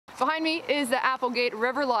Behind me is the Applegate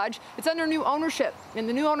River Lodge. It's under new ownership, and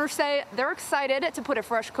the new owners say they're excited to put a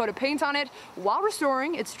fresh coat of paint on it while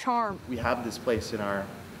restoring its charm. We have this place in our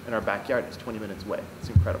backyard. It's 20 minutes away. It's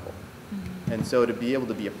incredible. And so to be able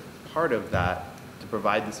to be a part of that, to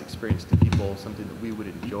provide this experience to people, something that we would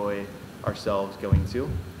enjoy ourselves going to,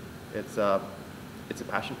 it's a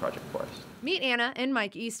passion project for us. Meet Anna and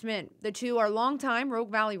Mike Eastman. The two are longtime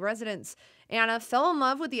Rogue Valley residents. Anna fell in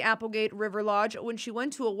love with the Applegate River Lodge when she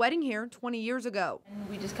went to a wedding here 20 years ago. And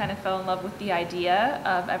we just kind of fell in love with the idea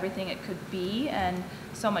of everything it could be and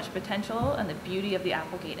so much potential and the beauty of the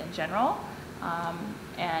Applegate in general.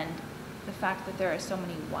 And the fact that there are so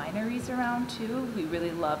many wineries around too, we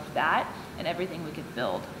really loved that and everything we could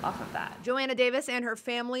build off of that. Joanna Davis and her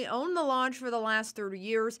family owned the lodge for the last 30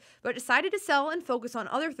 years, but decided to sell and focus on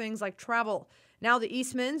other things like travel. Now the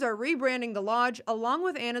Eastmans are rebranding the lodge along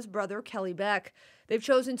with Anna's brother, Kelly Beck. They've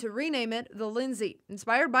chosen to rename it the Lindsay,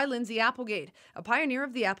 inspired by Lindsay Applegate, a pioneer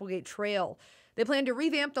of the Applegate Trail. They plan to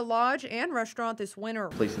revamp the lodge and restaurant this winter.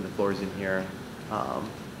 Placing the floors in here,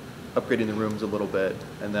 upgrading the rooms a little bit,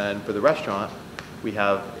 and then for the restaurant, we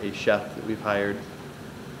have a chef that we've hired,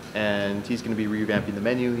 and he's going to be revamping the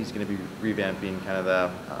menu. He's going to be revamping kind of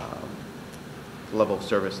the level of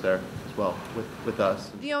service there as well with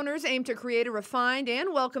us. The owners aim to create a refined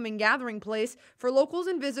and welcoming gathering place for locals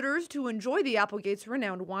and visitors to enjoy the Applegate's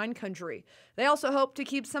renowned wine country. They also hope to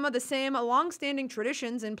keep some of the same long-standing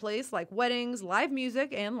traditions in place, like weddings, live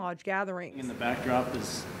music, and lodge gatherings. And the backdrop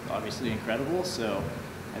is obviously incredible, so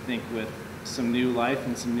I think with some new life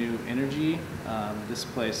and some new energy, this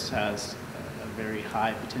place has a very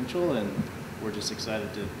high potential, and we're just excited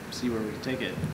to see where we can take it.